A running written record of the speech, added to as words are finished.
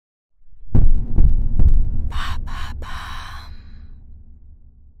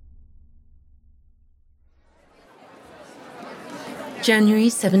January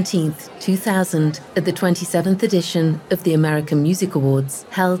 17th, 2000, at the 27th edition of the American Music Awards,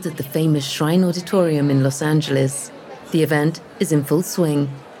 held at the famous Shrine Auditorium in Los Angeles. The event is in full swing.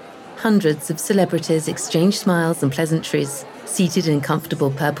 Hundreds of celebrities exchange smiles and pleasantries, seated in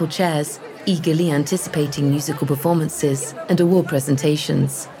comfortable purple chairs, eagerly anticipating musical performances and award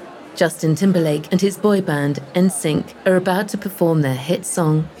presentations. Justin Timberlake and his boy band, NSYNC, are about to perform their hit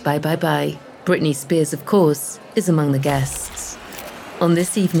song, Bye Bye Bye. Britney Spears, of course, is among the guests. On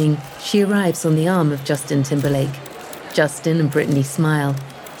this evening, she arrives on the arm of Justin Timberlake. Justin and Britney smile,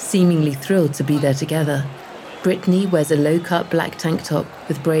 seemingly thrilled to be there together. Britney wears a low-cut black tank top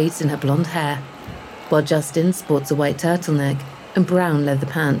with braids in her blonde hair, while Justin sports a white turtleneck and brown leather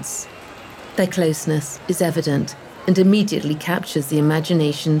pants. Their closeness is evident and immediately captures the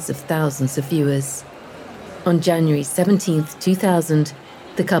imaginations of thousands of viewers. On January 17th, 2000,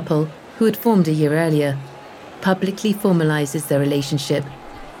 the couple, who had formed a year earlier, publicly formalizes their relationship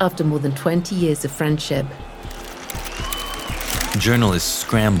after more than 20 years of friendship. Journalists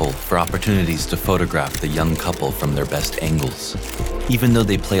scramble for opportunities to photograph the young couple from their best angles. Even though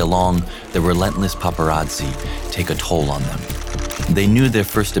they play along, the relentless paparazzi take a toll on them. They knew their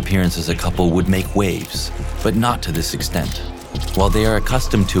first appearance as a couple would make waves, but not to this extent. While they are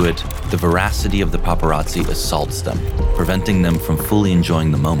accustomed to it, the veracity of the paparazzi assaults them, preventing them from fully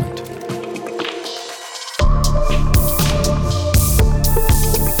enjoying the moment.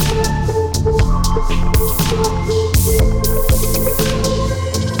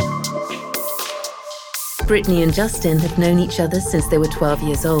 Britney and Justin have known each other since they were 12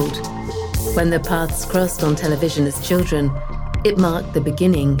 years old. When their paths crossed on television as children, it marked the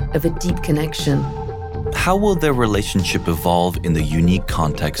beginning of a deep connection. How will their relationship evolve in the unique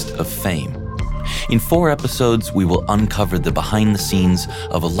context of fame? In 4 episodes, we will uncover the behind the scenes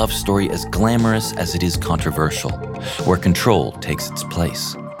of a love story as glamorous as it is controversial, where control takes its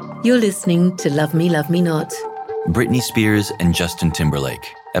place. You're listening to Love Me, Love Me Not. Britney Spears and Justin Timberlake,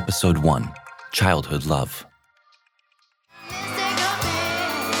 Episode 1, Childhood Love.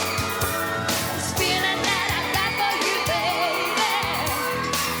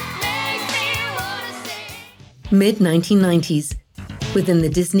 Mid-1990s, within the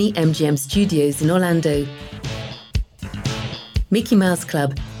Disney MGM studios in Orlando. Mickey Mouse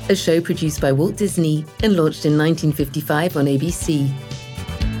Club, a show produced by Walt Disney and launched in 1955 on ABC.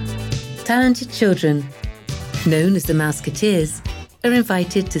 Talented children, known as the Mouseketeers, are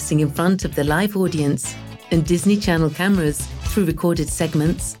invited to sing in front of the live audience and Disney Channel cameras through recorded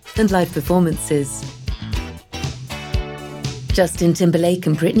segments and live performances. Justin Timberlake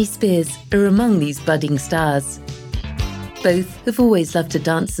and Britney Spears are among these budding stars. Both have always loved to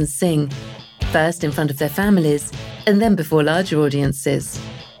dance and sing, first in front of their families and then before larger audiences.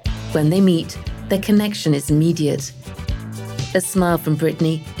 When they meet, their connection is immediate. A smile from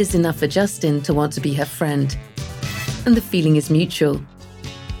Britney is enough for Justin to want to be her friend, and the feeling is mutual.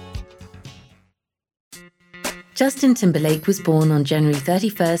 Justin Timberlake was born on January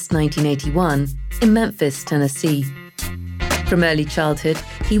 31st, 1981, in Memphis, Tennessee. From early childhood,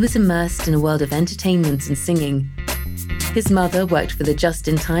 he was immersed in a world of entertainment and singing. His mother worked for the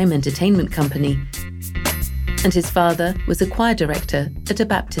Just-in-Time Entertainment Company, and his father was a choir director at a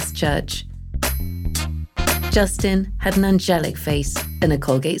Baptist church. Justin had an angelic face and a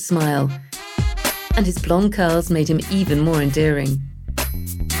Colgate smile, and his blonde curls made him even more endearing.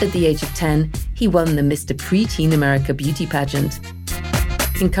 At the age of 10, he won the Mr. Preteen America beauty pageant,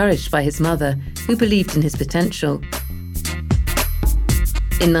 encouraged by his mother, who believed in his potential.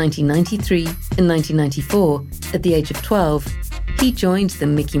 In 1993 and 1994, at the age of 12, he joined the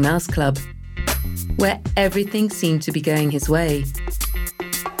Mickey Mouse Club, where everything seemed to be going his way.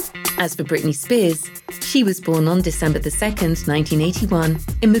 As for Britney Spears, she was born on December 2nd, 1981,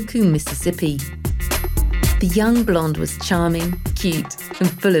 in Macomb, Mississippi. The young blonde was charming, cute,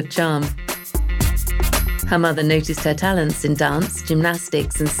 and full of charm. Her mother noticed her talents in dance,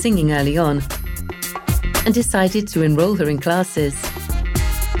 gymnastics, and singing early on, and decided to enroll her in classes.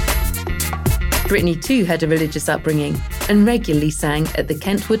 Britney too had a religious upbringing and regularly sang at the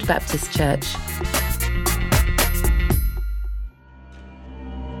Kentwood Baptist Church.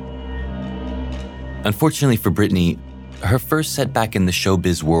 Unfortunately for Britney, her first setback in the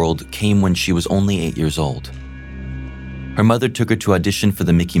showbiz world came when she was only 8 years old. Her mother took her to audition for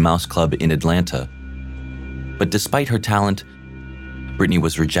the Mickey Mouse Club in Atlanta, but despite her talent, Britney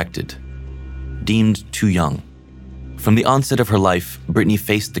was rejected, deemed too young. From the onset of her life, Britney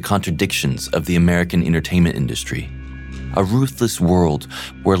faced the contradictions of the American entertainment industry. A ruthless world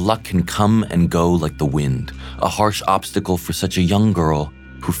where luck can come and go like the wind, a harsh obstacle for such a young girl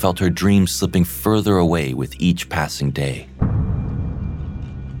who felt her dreams slipping further away with each passing day.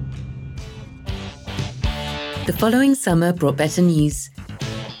 The following summer brought better news.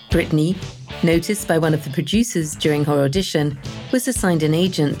 Britney, noticed by one of the producers during her audition, was assigned an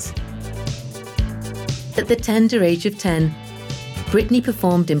agent. At the tender age of 10, Britney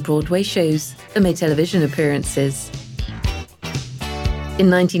performed in Broadway shows and made television appearances. In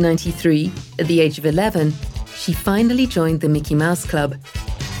 1993, at the age of 11, she finally joined the Mickey Mouse Club,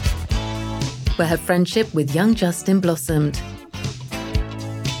 where her friendship with young Justin blossomed.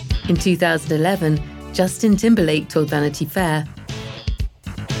 In 2011, Justin Timberlake told Vanity Fair,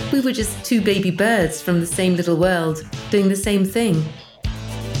 "We were just two baby birds from the same little world, doing the same thing."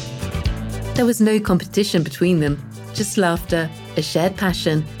 There was no competition between them, just laughter, a shared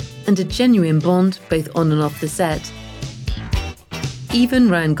passion, and a genuine bond both on and off the set. Even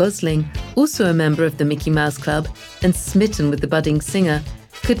Ryan Gosling, also a member of the Mickey Mouse Club and smitten with the budding singer,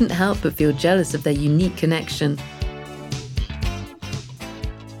 couldn't help but feel jealous of their unique connection.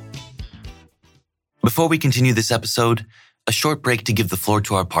 Before we continue this episode, a short break to give the floor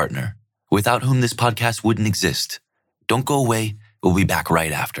to our partner, without whom this podcast wouldn't exist. Don't go away, we'll be back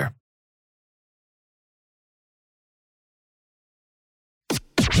right after.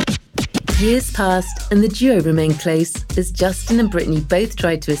 Years passed and the duo remained close as Justin and Britney both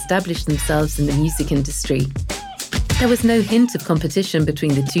tried to establish themselves in the music industry. There was no hint of competition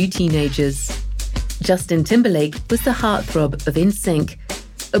between the two teenagers. Justin Timberlake was the heartthrob of NSYNC,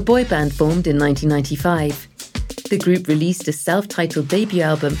 a boy band formed in 1995. The group released a self-titled debut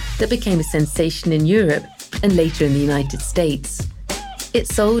album that became a sensation in Europe and later in the United States. It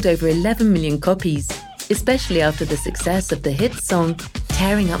sold over 11 million copies, especially after the success of the hit song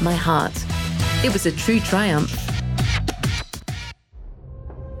Tearing Up My Heart. It was a true triumph.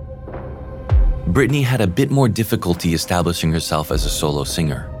 Britney had a bit more difficulty establishing herself as a solo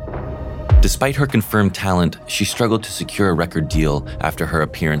singer. Despite her confirmed talent, she struggled to secure a record deal after her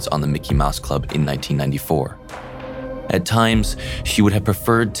appearance on the Mickey Mouse Club in 1994. At times, she would have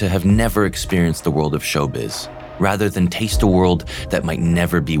preferred to have never experienced the world of showbiz, rather than taste a world that might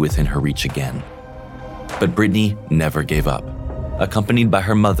never be within her reach again. But Britney never gave up. Accompanied by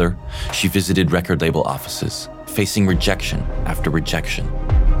her mother, she visited record label offices, facing rejection after rejection.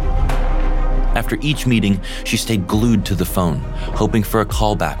 After each meeting, she stayed glued to the phone, hoping for a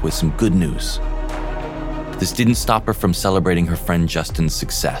callback with some good news. This didn't stop her from celebrating her friend Justin's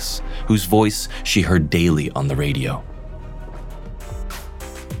success, whose voice she heard daily on the radio.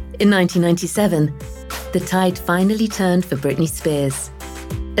 In 1997, the tide finally turned for Britney Spears.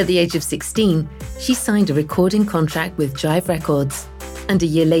 At the age of 16, she signed a recording contract with Jive Records, and a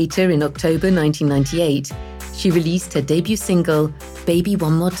year later, in October 1998, she released her debut single, Baby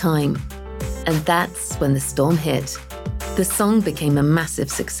One More Time. And that's when the storm hit. The song became a massive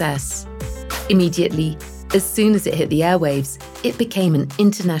success. Immediately, as soon as it hit the airwaves, it became an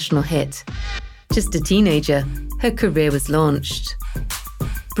international hit. Just a teenager, her career was launched.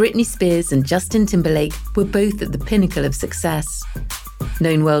 Britney Spears and Justin Timberlake were both at the pinnacle of success.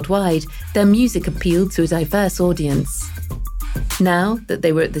 Known worldwide, their music appealed to a diverse audience. Now that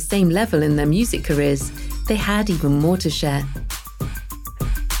they were at the same level in their music careers, they had even more to share.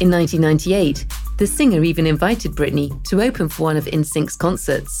 In 1998, the singer even invited Britney to open for one of NSYNC's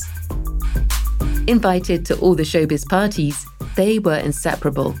concerts. Invited to all the showbiz parties, they were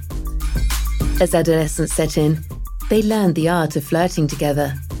inseparable. As adolescence set in, they learned the art of flirting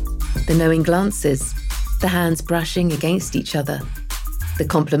together. The knowing glances, the hands brushing against each other, the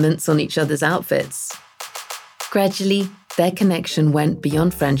compliments on each other's outfits. Gradually, their connection went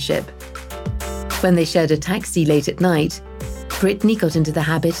beyond friendship. When they shared a taxi late at night, Britney got into the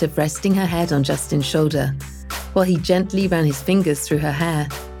habit of resting her head on Justin's shoulder, while he gently ran his fingers through her hair.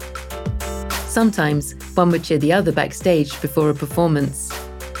 Sometimes, one would cheer the other backstage before a performance.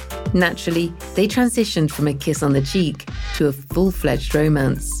 Naturally, they transitioned from a kiss on the cheek to a full-fledged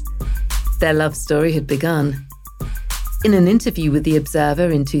romance. Their love story had begun. In an interview with The Observer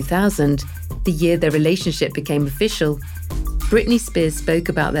in 2000, the year their relationship became official, Britney Spears spoke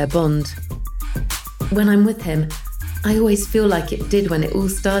about their bond. "When I'm with him, I always feel like it did when it all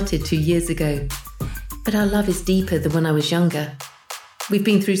started 2 years ago. But our love is deeper than when I was younger. We've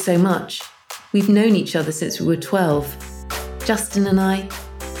been through so much. We've known each other since we were 12. Justin and I,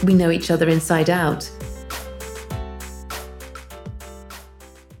 we know each other inside out."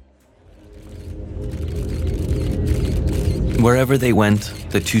 Wherever they went,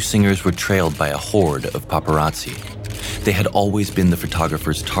 the two singers were trailed by a horde of paparazzi. They had always been the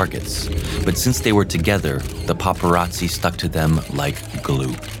photographer's targets, but since they were together, the paparazzi stuck to them like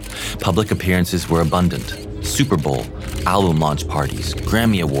glue. Public appearances were abundant. Super Bowl, album launch parties,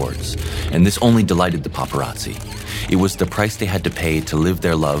 Grammy Awards, and this only delighted the paparazzi. It was the price they had to pay to live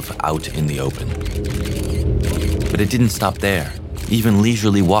their love out in the open. But it didn't stop there. Even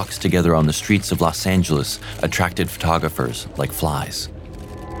leisurely walks together on the streets of Los Angeles attracted photographers like flies.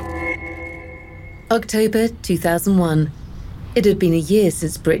 October 2001. It had been a year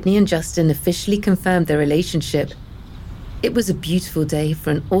since Britney and Justin officially confirmed their relationship. It was a beautiful day for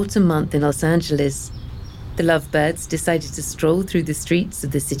an autumn month in Los Angeles. The lovebirds decided to stroll through the streets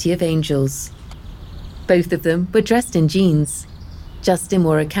of the City of Angels. Both of them were dressed in jeans. Justin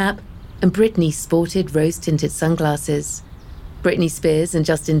wore a cap, and Britney sported rose-tinted sunglasses. Britney Spears and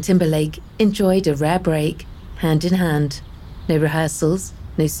Justin Timberlake enjoyed a rare break, hand in hand. No rehearsals,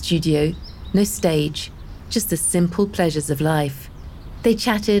 no studio, no stage, just the simple pleasures of life. They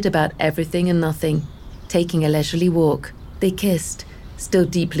chatted about everything and nothing. Taking a leisurely walk, they kissed, still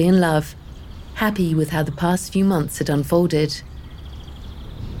deeply in love, happy with how the past few months had unfolded.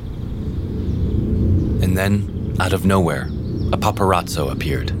 And then, out of nowhere, a paparazzo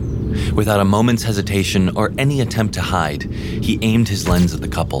appeared. Without a moment's hesitation or any attempt to hide, he aimed his lens at the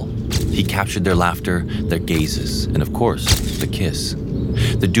couple. He captured their laughter, their gazes, and of course, the kiss.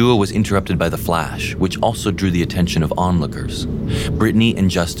 The duo was interrupted by the flash, which also drew the attention of onlookers. Britney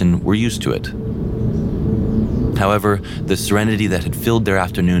and Justin were used to it. However, the serenity that had filled their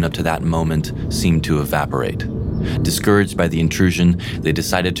afternoon up to that moment seemed to evaporate. Discouraged by the intrusion, they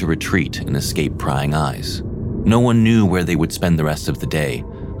decided to retreat and escape prying eyes. No one knew where they would spend the rest of the day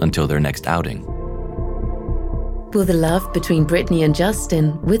until their next outing. Will the love between Britney and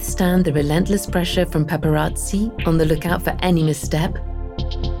Justin withstand the relentless pressure from paparazzi on the lookout for any misstep?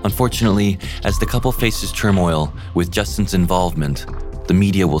 Unfortunately, as the couple faces turmoil with Justin's involvement, the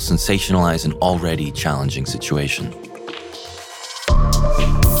media will sensationalize an already challenging situation.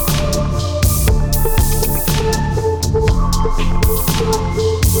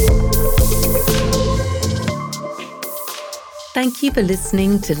 Thank you for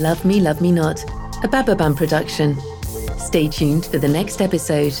listening to Love Me, Love Me Not, a Bababam production. Stay tuned for the next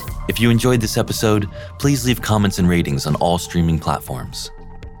episode. If you enjoyed this episode, please leave comments and ratings on all streaming platforms.